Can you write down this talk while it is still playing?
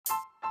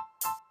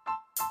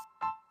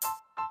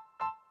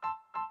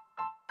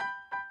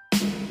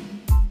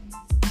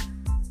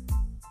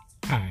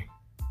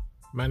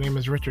My name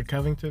is Richard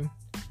Covington,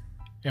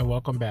 and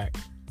welcome back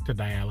to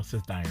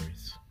Dialysis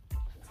Diaries.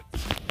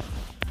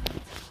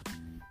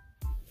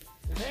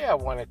 Today I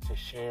wanted to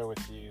share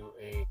with you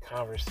a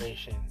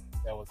conversation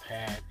that was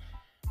had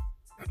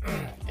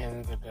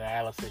in the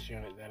dialysis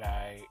unit that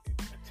I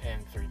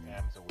attend 3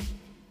 times a week.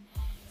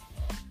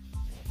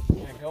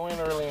 I go in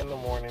early in the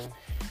morning,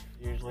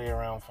 usually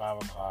around 5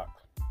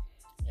 o'clock,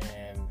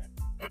 and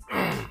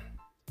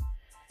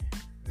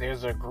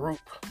there's a group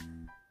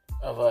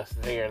of us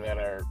there that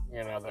are,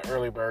 the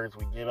early birds.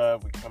 We get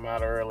up, we come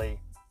out early,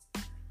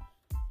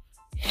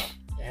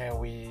 and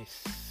we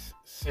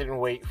sit and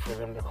wait for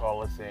them to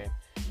call us in.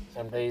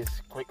 Some days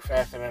quick,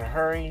 fast, and in a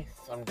hurry.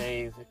 Some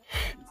days it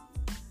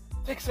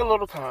takes a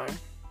little time.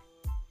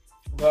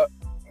 But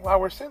while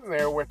we're sitting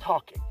there, we're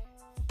talking.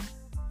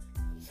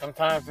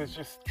 Sometimes it's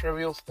just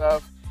trivial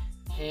stuff.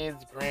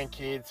 Kids,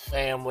 grandkids,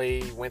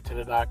 family, went to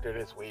the doctor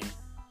this week.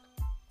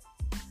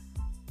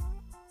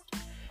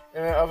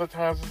 And then other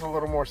times it's a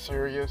little more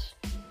serious.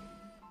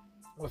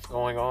 What's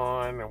going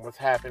on and what's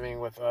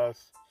happening with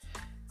us.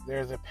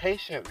 There's a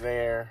patient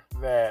there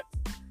that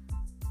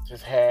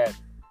just had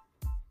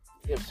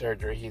hip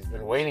surgery. He's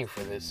been waiting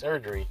for this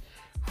surgery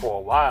for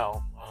a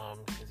while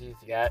because he's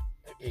got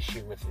an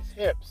issue with his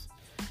hips.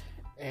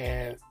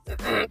 And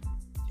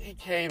he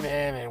came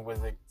in and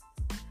wasn't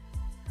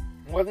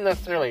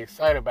necessarily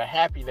excited, but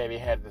happy that he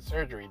had the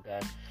surgery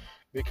done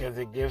because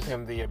it gives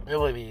him the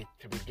ability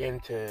to begin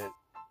to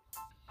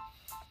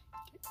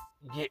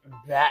get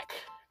back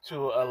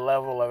to a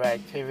level of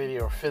activity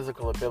or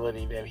physical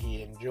ability that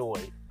he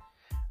enjoyed.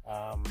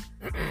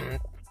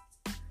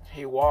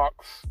 He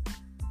walks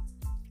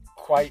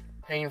quite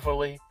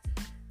painfully,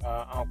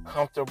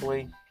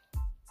 uncomfortably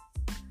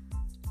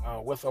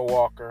with a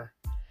walker,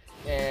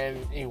 and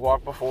he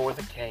walked before with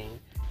a cane.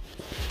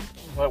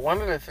 But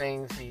one of the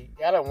things, he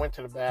got up, went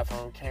to the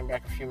bathroom, came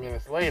back a few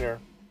minutes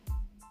later,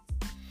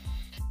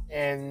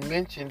 and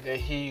mentioned that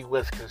he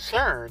was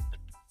concerned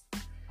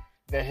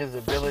that his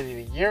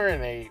ability to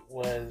urinate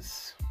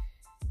was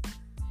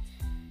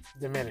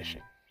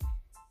diminishing.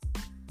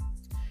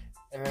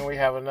 And then we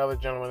have another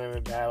gentleman in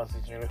the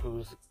dialysis unit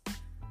who's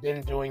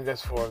been doing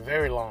this for a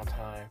very long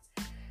time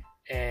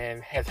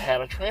and has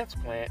had a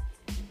transplant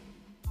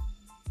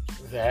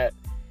that,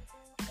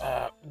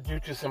 due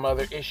to some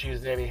other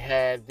issues that he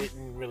had,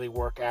 didn't really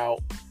work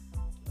out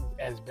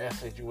as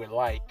best as you would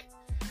like.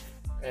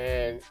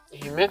 And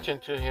he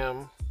mentioned to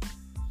him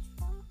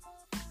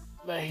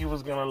that he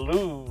was going to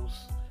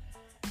lose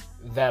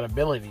that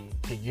ability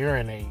to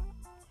urinate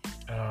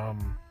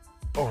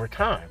over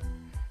time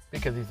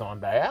because he's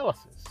on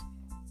dialysis.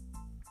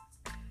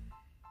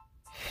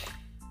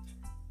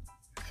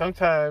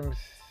 Sometimes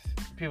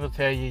people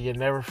tell you you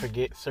never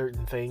forget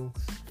certain things,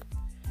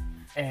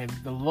 and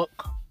the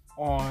look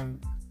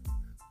on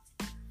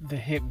the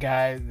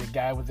guy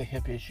with the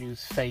hip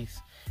issues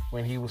face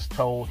when he was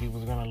told he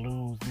was going to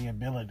lose the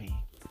ability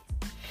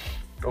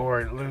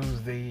or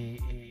lose the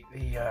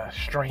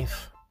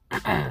strength,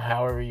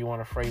 however you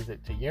want to phrase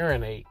it, to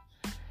urinate,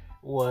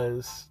 it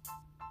was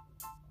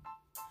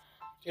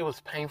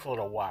painful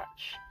to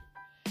watch.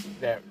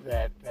 That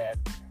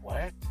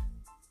what?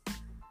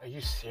 Are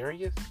you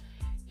serious?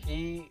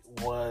 He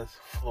was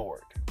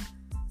floored.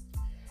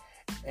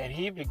 And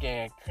he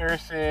began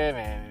cursing,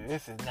 and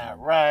this is not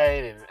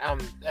right,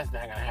 and that's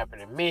not going to happen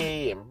to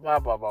me, and blah,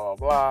 blah, blah,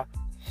 blah,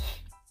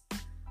 blah.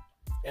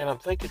 And I'm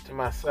thinking to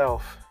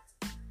myself,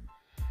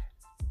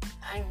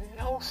 I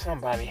know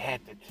somebody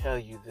had to tell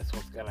you this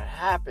was going to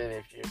happen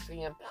if you're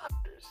seeing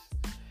doctors.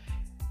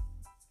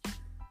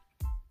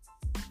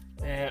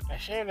 And I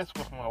shared this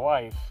with my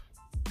wife,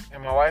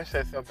 and my wife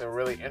said something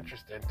really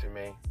interesting to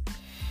me.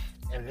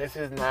 And this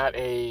is not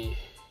a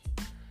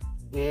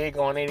dig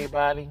on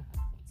anybody,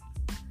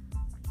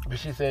 but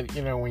she said,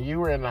 when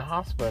you were in the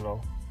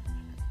hospital,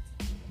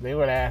 they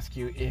would ask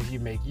you if you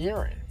make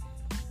urine.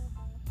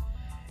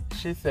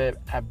 She said,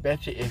 I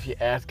bet you if you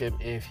ask him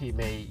if he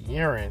made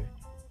urine,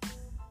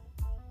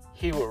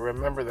 he would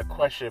remember the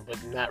question,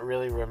 but not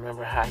really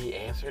remember how he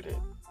answered it.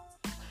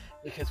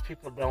 Because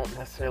people don't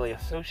necessarily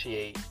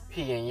associate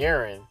pee and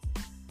urine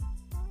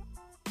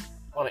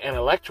on an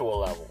intellectual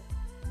level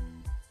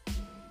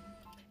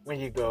when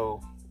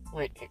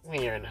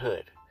you're in the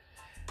hood.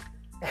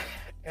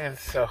 And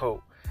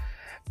so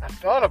I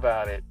thought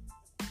about it,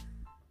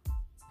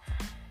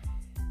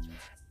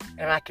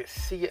 and I could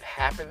see it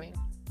happening.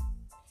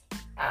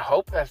 I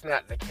hope that's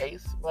not the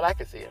case, but I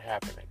could see it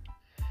happening.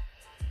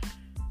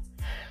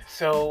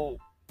 So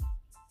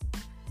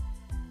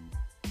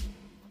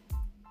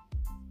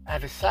I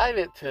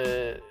decided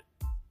to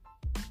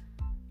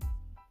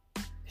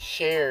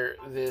share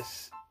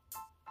this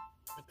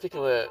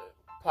particular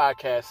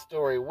podcast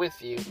story with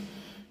you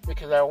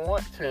because I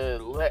want to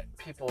let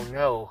people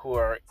know who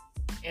are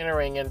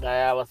entering in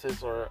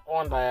dialysis or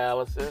on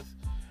dialysis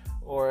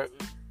or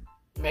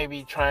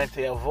maybe trying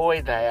to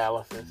avoid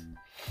dialysis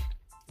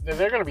that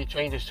there are going to be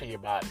changes to your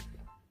body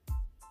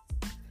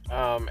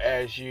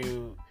as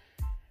you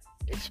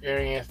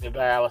experience the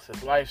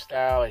dialysis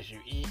lifestyle, as you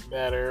eat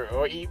better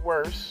or eat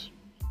worse,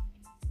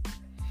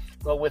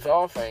 But with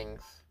all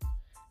things,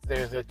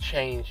 there's a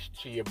change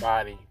to your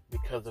body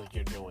because of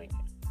you doing it.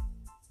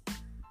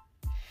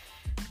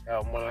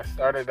 When I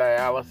started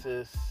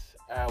dialysis,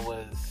 I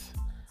was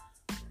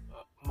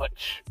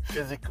much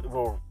physically,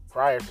 well,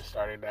 prior to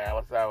starting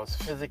dialysis, I was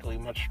physically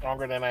much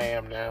stronger than I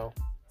am now.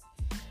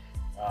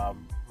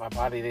 My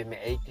body didn't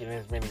ache in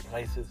as many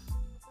places.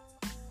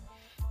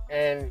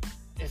 And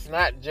it's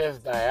not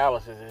just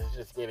dialysis, it's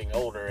just getting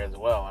older as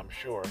well, I'm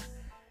sure.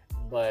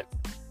 But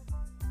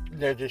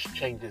they're just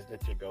changes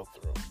that you go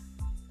through.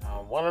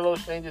 One of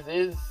those changes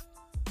is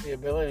the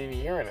ability to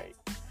urinate.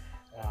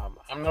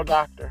 I'm no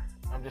doctor.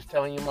 I'm just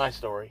telling you my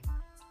story.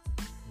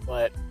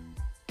 But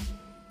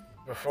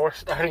before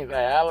starting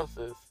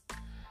dialysis,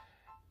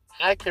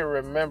 I can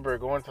remember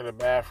going to the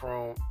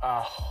bathroom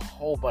a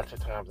whole bunch of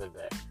times a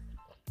day.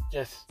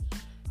 Just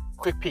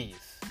quick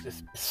pees,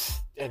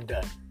 just and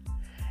done.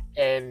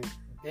 And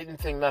didn't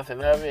think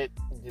nothing of it.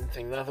 Didn't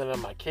think nothing of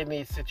my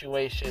kidney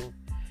situation.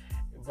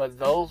 But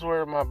those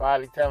were my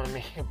body telling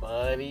me,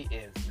 buddy,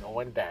 it's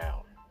going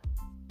down.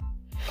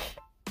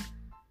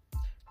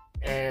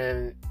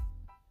 And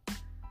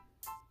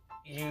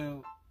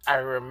I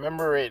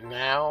remember it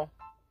now,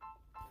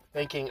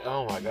 thinking,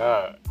 oh my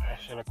God, I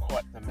should have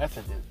caught the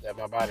messages that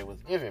my body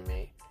was giving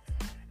me.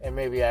 And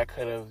maybe I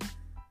could have,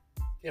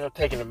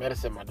 taken the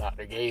medicine my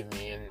doctor gave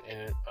me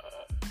and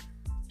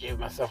gave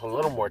myself a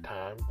little more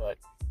time, but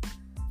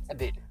I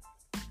didn't.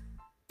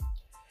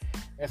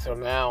 And so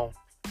now,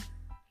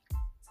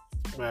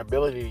 my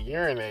ability to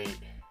urinate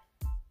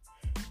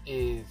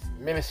is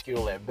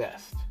minuscule at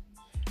best.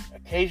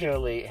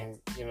 Occasionally, and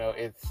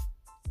it's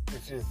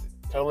just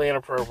totally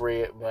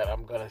inappropriate, but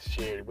I'm gonna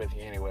share it with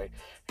you anyway.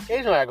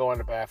 Occasionally I go in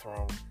the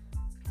bathroom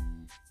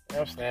and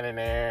I'm standing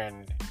there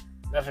and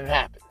nothing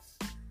happens.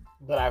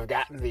 But I've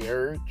gotten the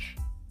urge.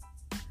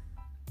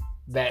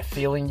 That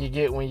feeling you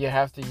get when you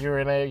have to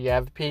urinate, you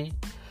have to pee.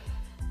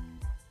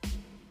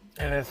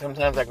 And then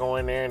sometimes I go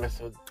in there and it's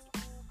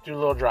two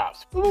little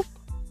drops. Boop.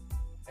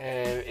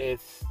 And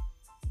it's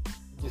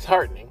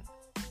disheartening.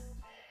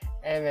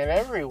 And then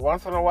every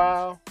once in a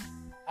while,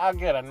 I'll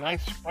get a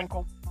nice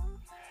sprinkle.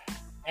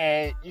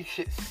 And you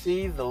should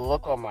see the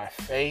look on my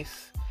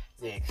face,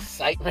 the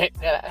excitement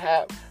that I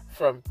have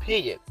from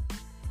peeing.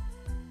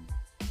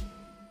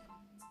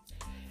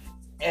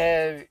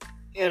 And,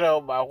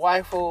 my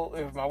wife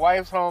if my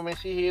wife's home and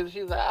she hears it,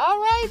 she's like, all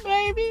right,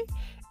 baby.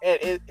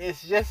 And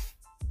it's just,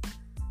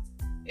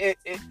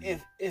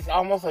 it's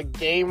almost a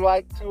game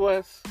like to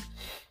us.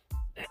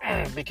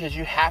 Because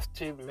you have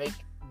to make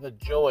the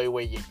joy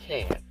where you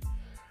can.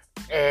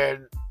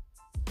 And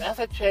that's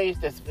a change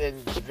that's been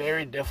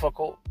very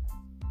difficult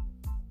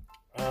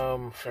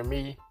for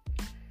me.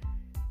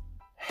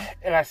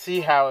 And I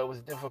see how it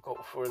was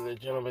difficult for the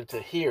gentleman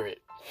to hear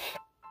it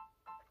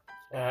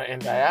in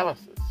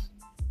dialysis.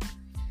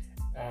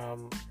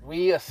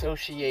 We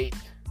associate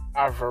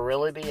our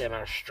virility and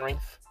our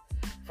strength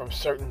from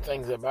certain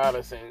things about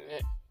us. And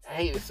I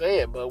hate to say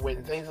it, but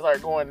when things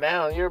start going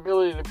down, your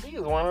ability to pee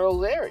is one of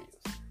those areas.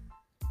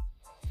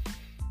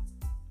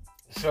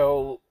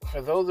 So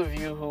for those of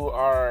you who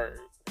are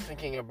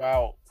thinking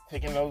about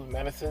taking those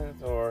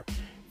medicines or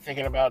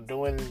thinking about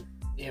doing,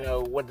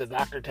 what the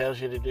doctor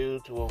tells you to do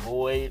to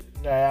avoid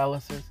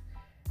dialysis,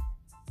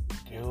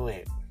 do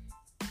it.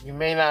 You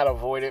may not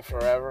avoid it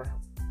forever,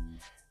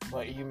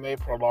 but you may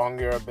prolong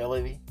your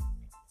ability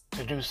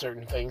to do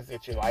certain things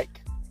that you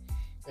like.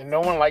 And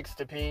no one likes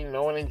to pee,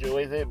 no one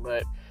enjoys it,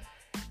 but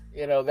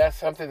that's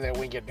something that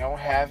when you don't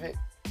have it,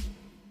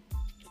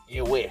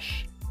 you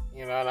wish.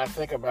 And I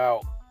think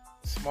about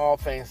small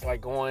things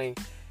like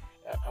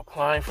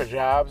applying for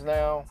jobs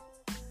now,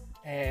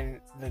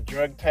 and the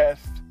drug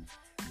test,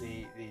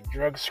 the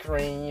drug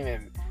screen,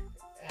 and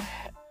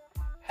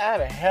how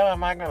the hell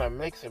am I going to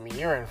make some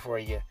urine for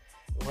you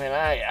when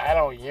I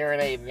don't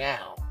urinate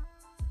now?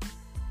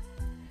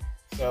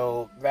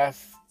 So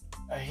that's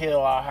a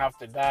hill I'll have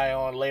to die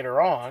on later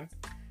on,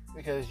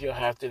 because you'll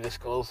have to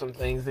disclose some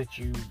things that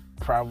you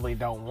probably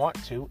don't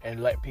want to,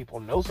 and let people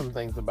know some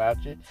things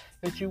about you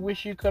that you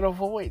wish you could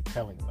avoid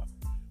telling them.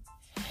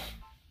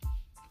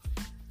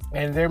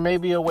 And there may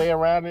be a way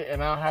around it,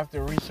 and I'll have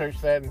to research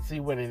that and see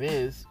what it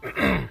is.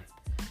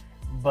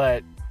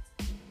 But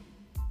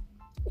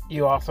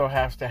you also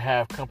have to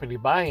have company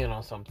buy-in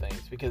on some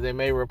things, because they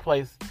may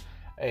replace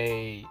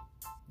a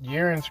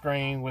urine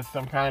screen with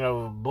some kind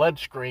of blood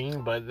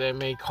screen, but they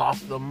may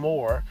cost them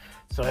more.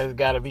 So it's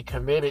got to be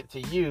committed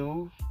to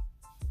you.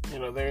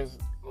 There's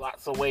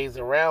lots of ways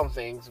around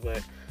things,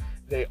 but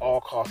they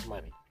all cost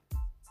money.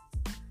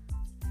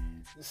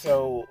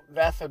 So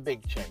that's a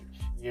big change.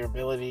 Your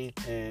ability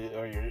to,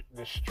 or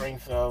the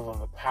strength of, or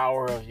the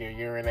power of your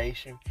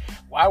urination.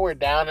 While we're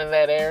down in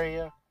that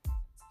area,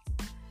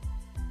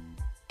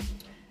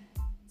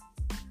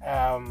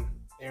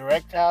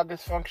 erectile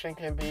dysfunction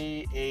can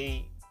be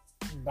a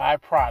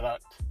byproduct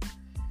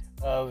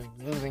of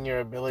losing your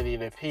ability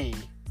to pee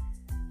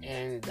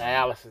in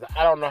dialysis.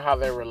 I don't know how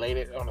they're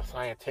related on a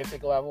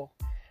scientific level.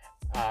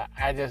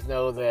 I just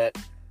know that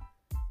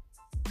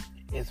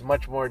it's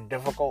much more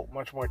difficult,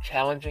 much more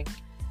challenging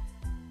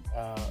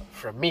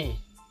for me,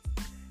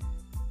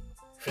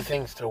 for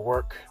things to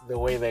work the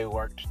way they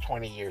worked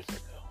 20 years ago.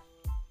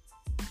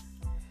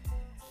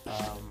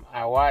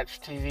 I watch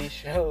TV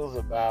shows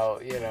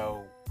about,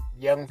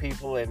 young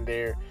people and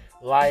their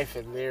life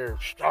and their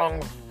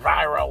strong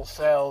viral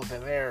cells,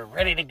 and they're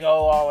ready to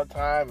go all the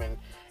time, and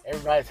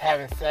everybody's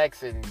having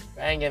sex and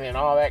banging and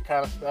all that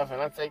kind of stuff.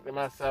 And I think to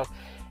myself,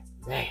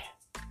 man,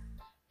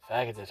 if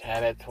I could just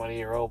have that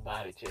 20-year-old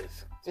body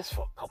just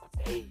for a couple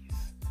days.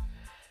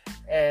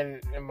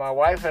 And my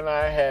wife and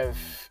I have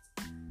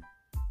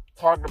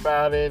talked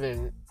about it,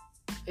 and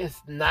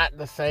it's not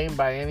the same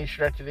by any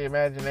stretch of the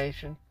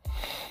imagination.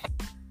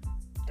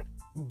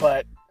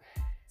 But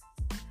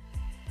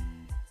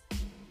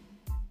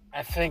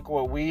I think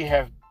what we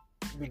have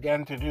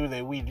begun to do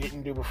that we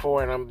didn't do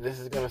before, and this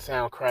is going to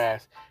sound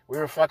crass, we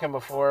were fucking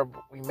before,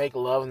 but we make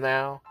love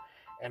now,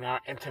 and our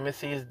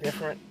intimacy is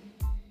different.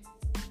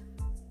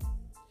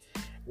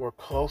 We're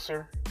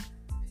closer.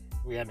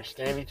 We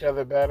understand each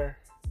other better.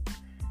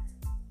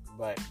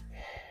 But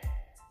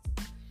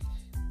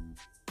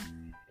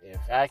if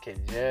I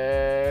could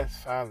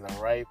just find the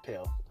right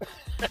pill.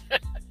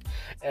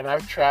 And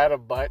I've tried a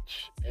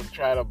bunch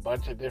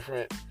of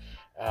different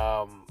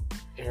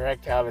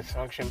erectile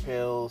dysfunction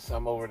pills,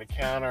 some over the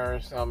counter,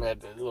 some at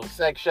the little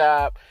sex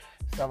shop,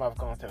 some I've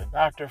gone to the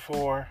doctor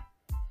for.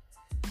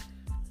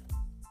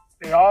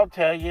 They all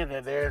tell you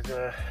that there's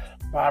a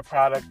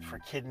byproduct for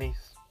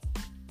kidneys,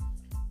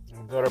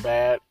 good or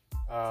bad,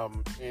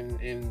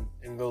 in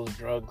those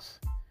drugs.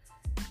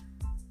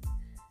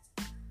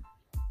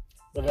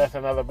 But that's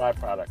another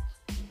byproduct.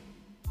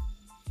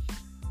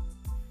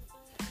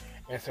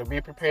 And so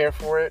be prepared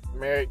for it,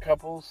 married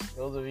couples.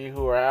 Those of you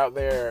who are out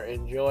there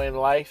enjoying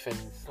life and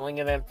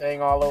slinging that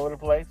thing all over the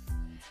place,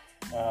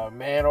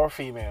 man or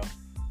female.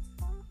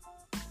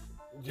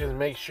 Just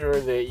make sure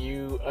that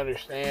you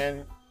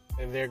understand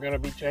that there are going to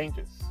be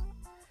changes.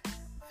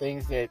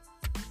 Things that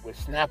would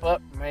snap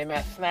up may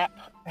not snap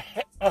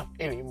up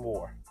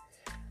anymore.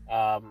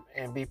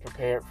 And be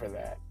prepared for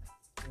that.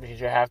 Because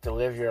you have to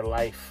live your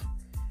life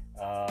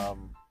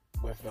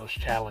with those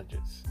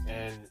challenges.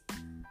 And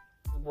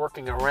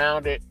working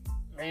around it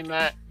may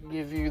not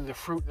give you the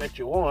fruit that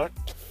you want.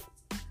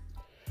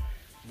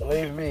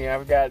 Believe me,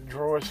 I've got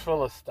drawers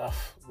full of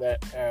stuff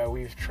that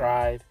we've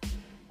tried.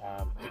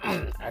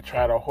 I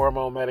tried a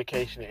hormone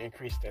medication to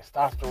increase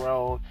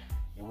testosterone.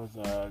 It was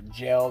a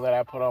gel that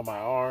I put on my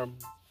arm.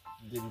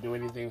 Didn't do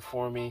anything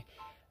for me.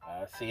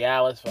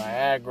 Cialis,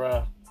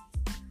 Viagra,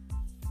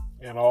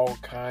 and all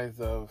kinds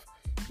of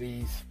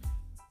these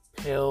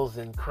pills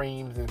and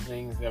creams and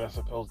things that are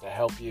supposed to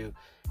help you.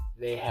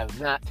 They have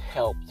not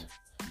helped.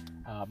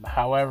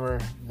 However,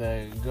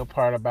 the good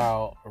part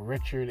about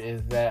Richard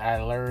is that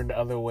I learned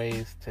other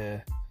ways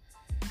to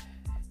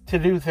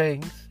do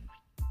things,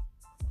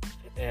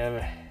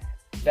 and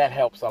that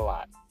helps a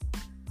lot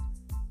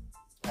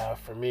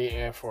for me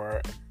and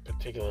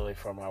particularly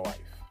for my wife.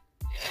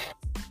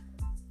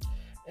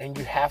 And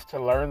you have to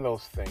learn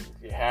those things.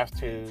 You have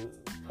to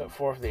put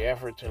forth the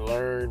effort to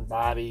learn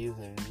bodies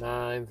and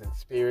minds and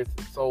spirits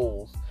and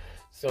souls,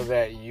 so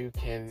that you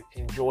can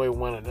enjoy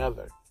one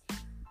another.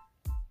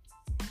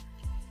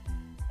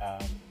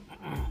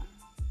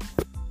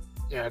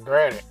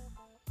 Granted,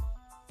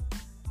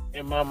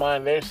 in my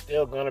mind, there's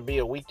still going to be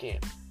a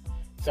weekend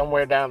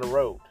somewhere down the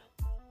road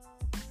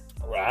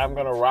where I'm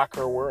going to rock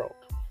her world.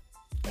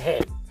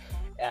 Hey,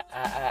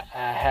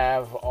 I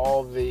have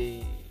all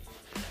the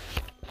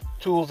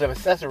tools and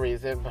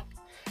accessories in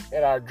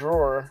our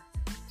drawer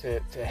to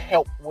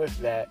help with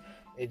that.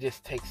 It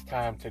just takes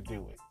time to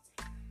do it.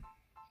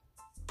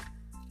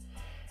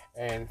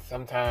 And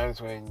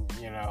sometimes when,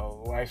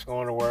 wife's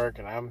going to work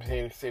and I'm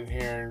sitting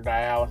here in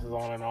dialysis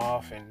on and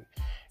off, and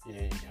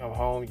you come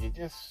home, you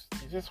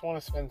just want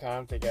to spend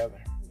time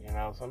together.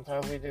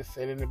 Sometimes we just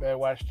sit in the bed,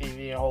 watch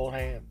TV, and hold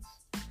hands.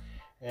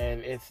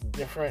 And it's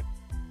different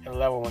in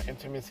level of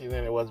intimacy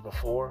than it was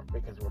before,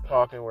 because we're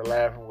talking, we're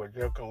laughing, we're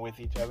joking with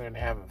each other and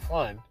having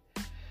fun.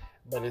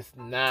 But it's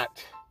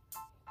not,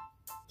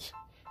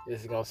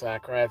 this is going to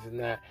sound crass, it's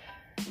not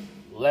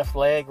left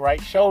leg,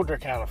 right shoulder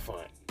kind of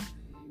fun.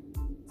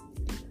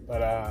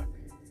 But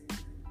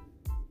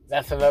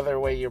that's another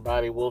way your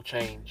body will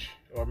change,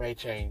 or may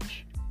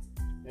change,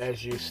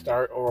 as you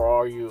start or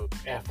are you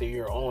after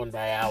you're on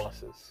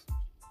dialysis.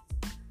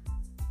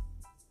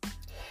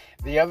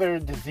 The other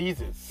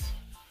diseases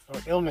or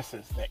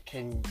illnesses that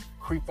can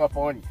creep up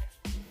on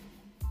you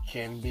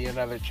can be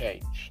another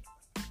change.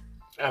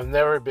 I've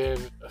never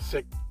been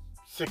a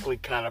sickly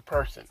kind of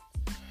person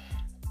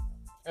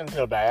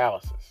until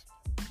dialysis.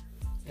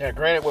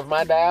 Granted, with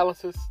my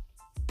dialysis,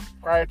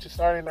 prior to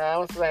starting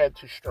dialysis, I had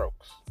 2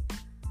 strokes.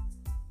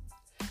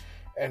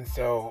 And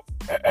so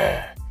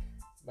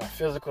my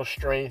physical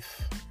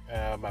strength,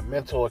 my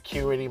mental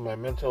acuity, my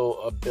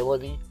mental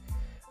ability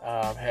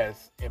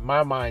has, in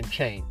my mind,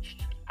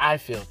 changed. I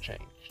feel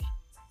changed.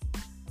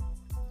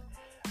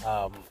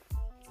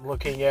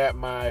 Looking at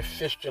my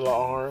fistula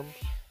arm,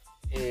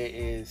 it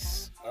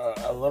is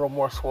a little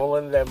more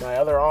swollen than my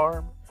other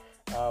arm.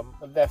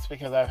 But that's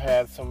because I've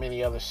had so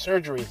many other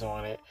surgeries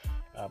on it,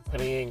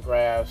 putting in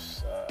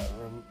grafts,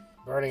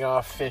 burning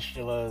off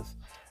fistulas,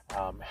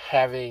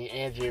 having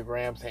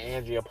angiograms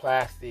and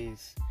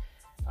angioplasties,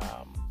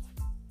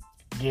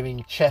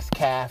 getting chest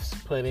calves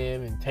put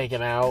in and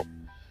taken out,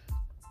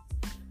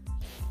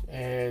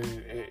 and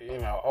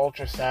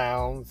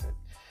ultrasounds and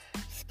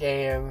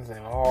scans and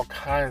all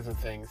kinds of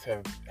things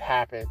have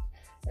happened.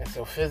 And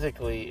so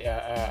physically,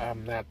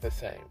 I'm not the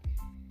same.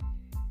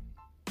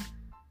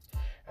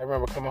 I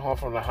remember coming home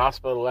from the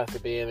hospital after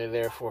being in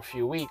there for a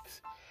few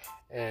weeks,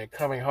 and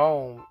coming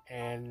home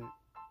and,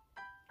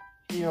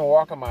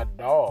 walking my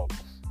dogs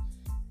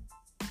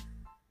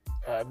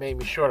made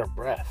me short of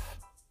breath.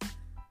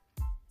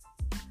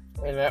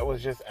 And that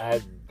was just, I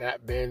had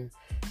not been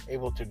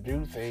able to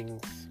do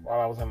things while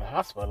I was in the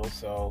hospital.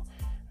 So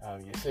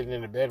you're sitting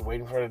in the bed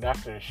waiting for the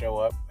doctor to show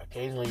up.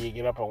 Occasionally you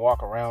get up and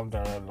walk around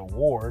the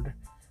ward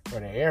or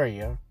the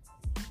area.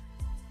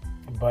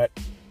 But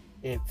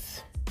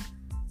it's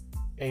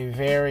a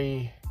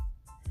very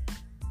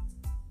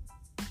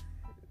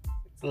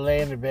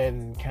lay in the bed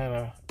and kind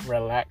of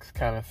relax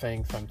kind of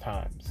thing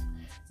sometimes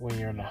when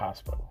you're in the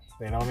hospital.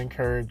 They don't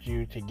encourage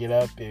you to get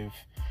up if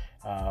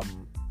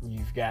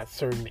you've got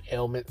certain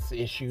ailments,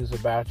 issues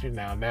about you.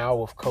 Now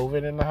with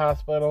COVID in the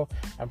hospital,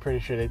 I'm pretty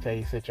sure they tell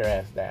you sit your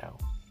ass down.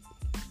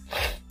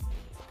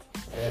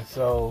 And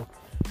so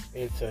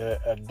it's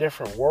a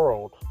different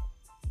world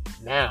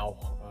now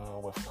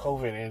with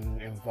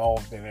COVID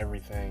involved in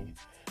everything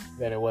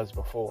than it was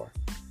before.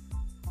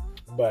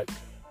 But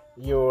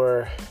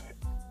your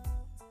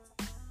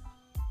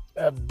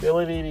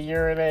ability to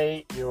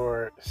urinate,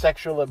 your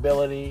sexual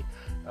ability,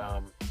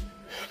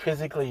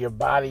 physically your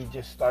body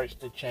just starts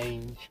to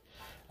change.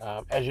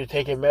 As you're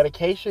taking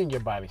medication, your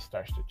body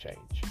starts to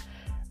change.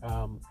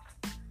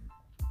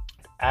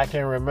 I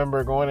can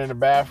remember going in the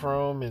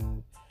bathroom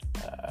and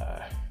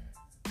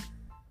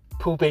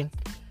pooping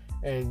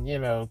and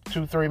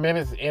 2-3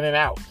 minutes in and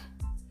out.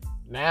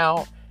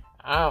 Now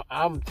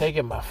I'm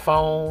taking my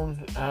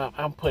phone,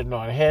 I'm putting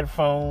on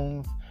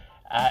headphones,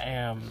 I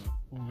am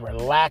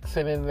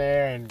relaxing in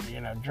there, and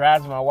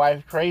drives my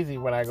wife crazy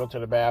when I go to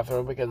the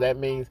bathroom, because that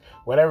means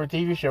whatever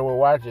TV show we're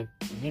watching,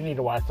 you need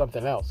to watch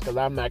something else, because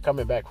I'm not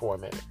coming back for a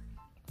minute.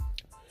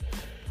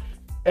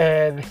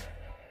 And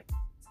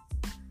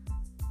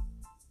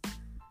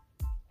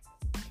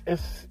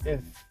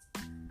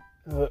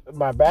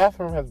my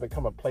bathroom has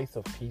become a place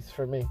of peace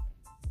for me,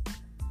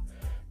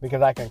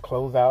 because I can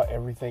close out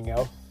everything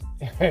else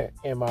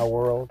in my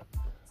world.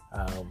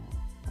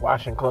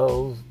 Washing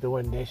clothes,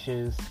 doing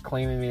dishes,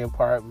 cleaning the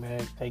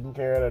apartment, taking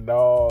care of the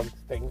dogs,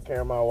 taking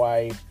care of my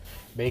wife,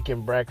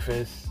 making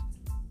breakfast.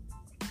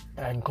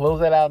 I can close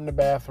that out in the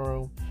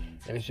bathroom,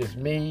 and it's just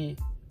me,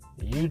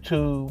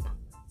 YouTube,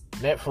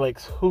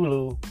 Netflix,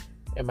 Hulu,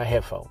 and my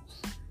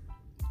headphones,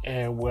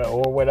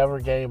 or whatever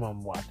game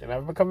I'm watching.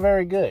 I've become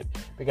very good,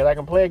 because I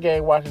can play a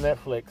game, watch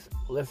Netflix,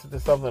 listen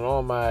to something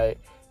on my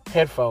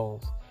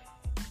headphones,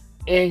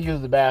 and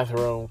use the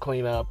bathroom,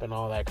 clean up, and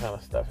all that kind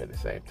of stuff at the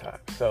same time.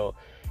 So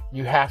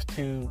you have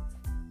to,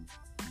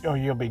 or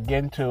you'll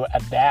begin to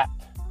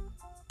adapt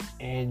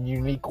in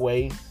unique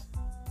ways.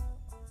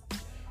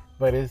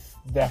 But it's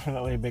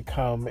definitely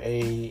become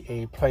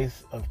a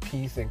place of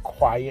peace and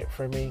quiet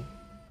for me.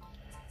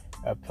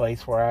 A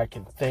place where I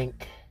can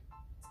think,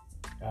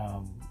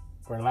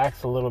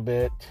 relax a little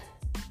bit,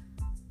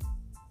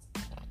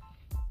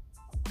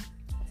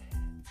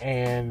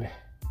 and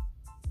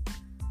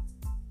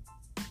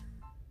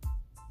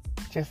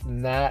just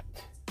not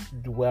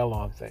dwell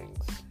on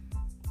things.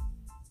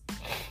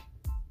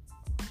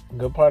 The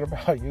good part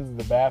about using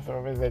the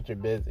bathroom is that you're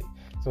busy.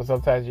 So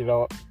sometimes you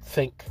don't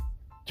think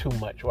too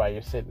much while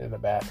you're sitting in the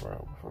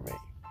bathroom, for me.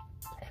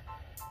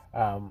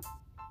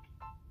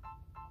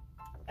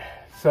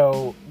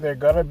 So there are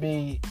going to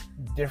be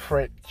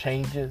different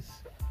changes,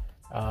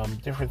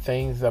 different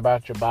things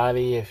about your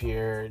body. If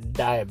you're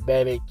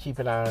diabetic, keep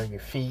an eye on your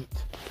feet.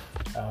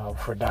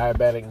 For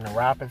diabetic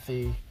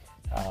neuropathy,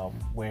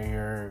 where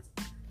your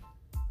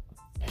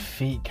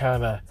feet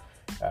kind of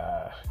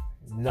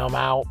numb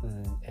out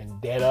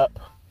and dead up,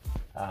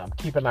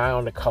 keep an eye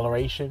on the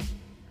coloration.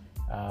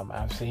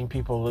 I've seen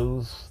people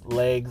lose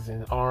legs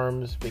and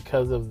arms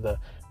because of the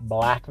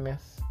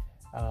blackness.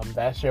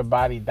 That's your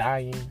body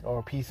dying,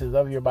 or pieces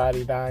of your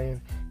body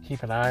dying.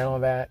 Keep an eye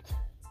on that.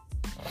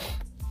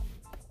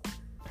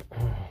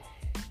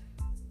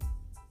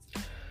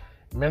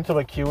 Mental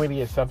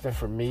acuity is something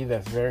for me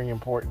that's very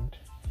important.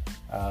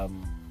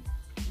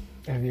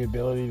 And the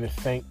ability to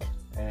think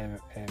and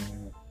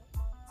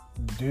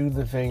do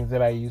the things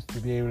that I used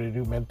to be able to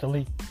do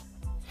mentally.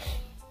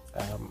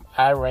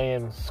 I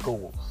ran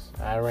schools.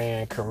 I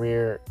ran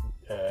career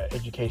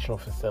educational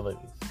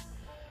facilities.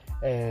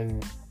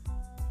 And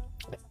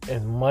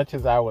as much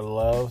as I would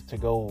love to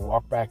go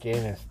walk back in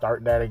and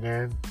start that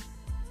again,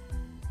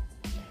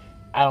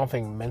 I don't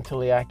think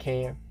mentally I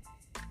can.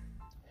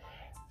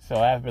 So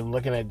I've been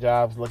looking at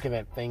jobs, looking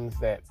at things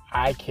that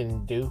I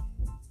can do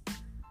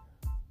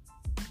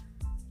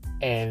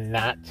and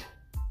not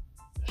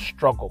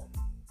struggle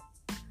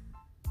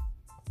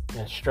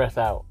and stress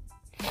out.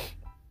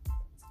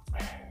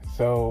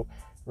 So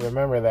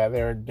remember that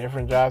there are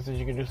different jobs that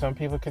you can do. Some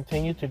people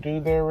continue to do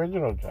their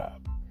original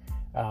job.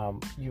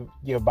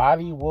 Your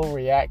body will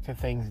react to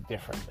things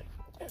differently.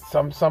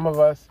 Some of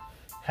us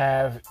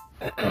have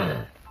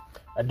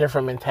a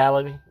different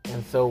mentality,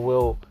 and so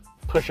we'll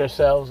push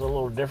ourselves a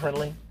little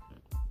differently.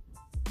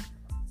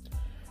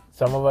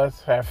 Some of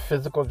us have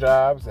physical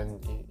jobs, and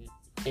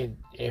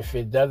if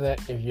you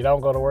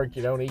don't go to work,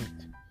 you don't eat.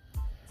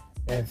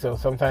 And so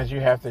sometimes you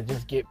have to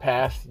just get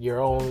past your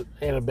own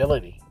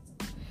inability.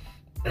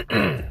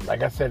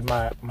 Like I said,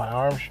 my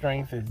arm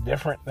strength is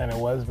different than it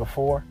was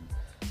before.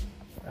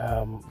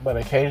 But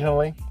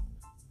occasionally,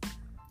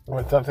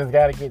 when something's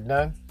got to get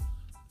done,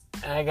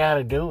 I got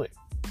to do it.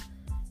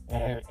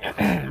 And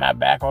my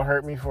back will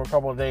hurt me for a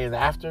couple of days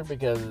after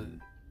because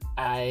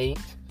I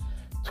ain't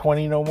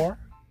 20 no more.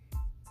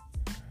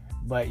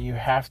 But you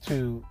have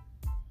to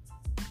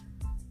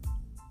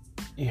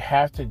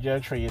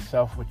judge for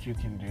yourself what you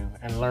can do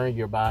and learn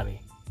your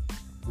body,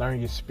 learn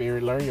your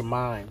spirit, learn your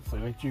mind so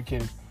that you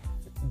can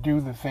do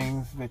the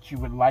things that you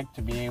would like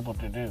to be able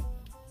to do.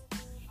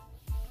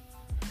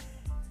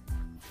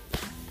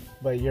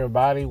 But your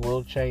body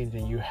will change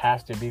and you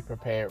have to be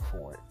prepared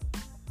for it.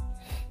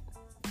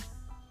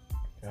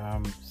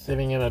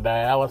 Sitting in a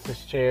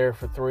dialysis chair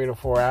for 3 to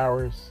 4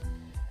 hours,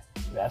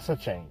 that's a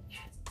change.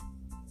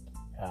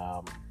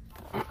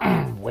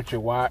 What you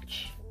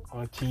watch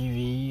on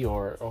TV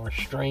or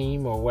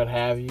stream or what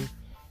have you,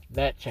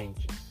 that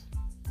changes.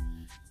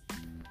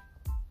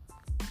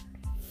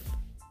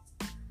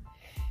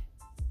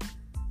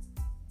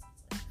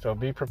 So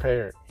be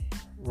prepared.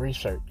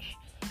 Research.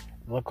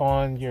 Look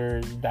on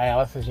your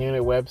dialysis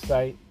unit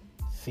website.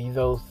 See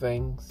those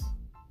things.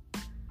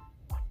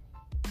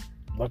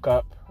 Look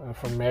up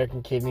from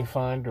American Kidney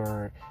Fund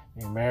or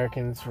the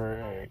Americans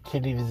for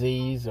Kidney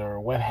Disease or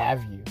what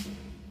have you.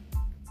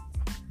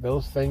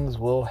 Those things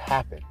will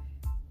happen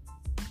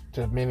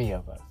to many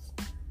of us.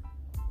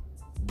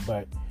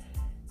 But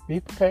be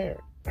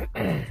prepared.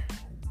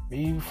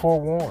 Be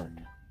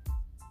forewarned.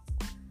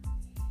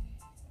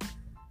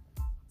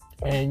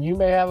 And you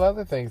may have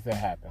other things that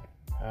happen.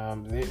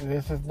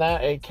 This is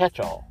not a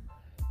catch-all.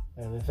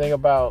 And the thing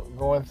about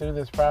going through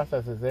this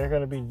process is there are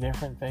going to be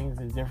different things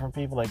that different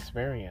people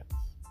experience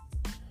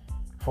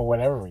for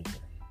whatever reason.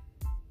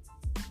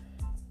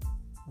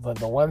 But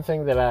the one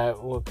thing that I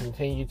will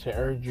continue to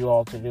urge you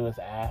all to do is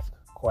ask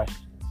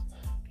questions.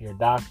 Your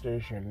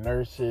doctors, your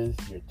nurses,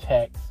 your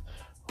techs,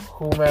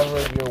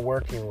 whomever you're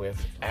working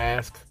with,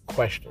 ask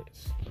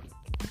questions.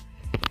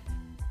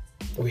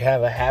 We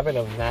have a habit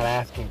of not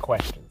asking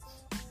questions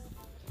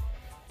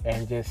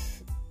and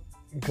just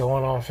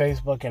going on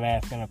Facebook and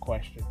asking a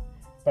question.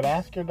 But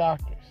ask your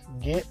doctors.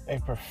 Get a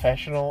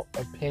professional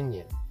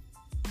opinion.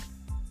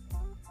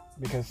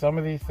 Because some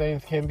of these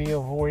things can be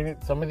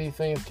avoided. Some of these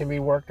things can be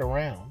worked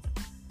around.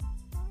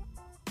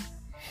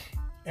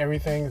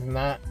 Everything's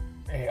not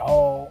a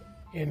all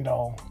end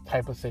all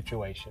type of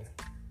situation.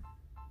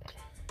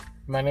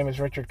 My name is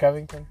Richard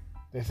Covington.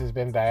 This has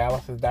been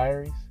Dialysis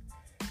Diaries.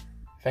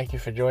 Thank you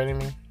for joining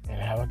me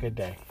and have a good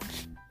day.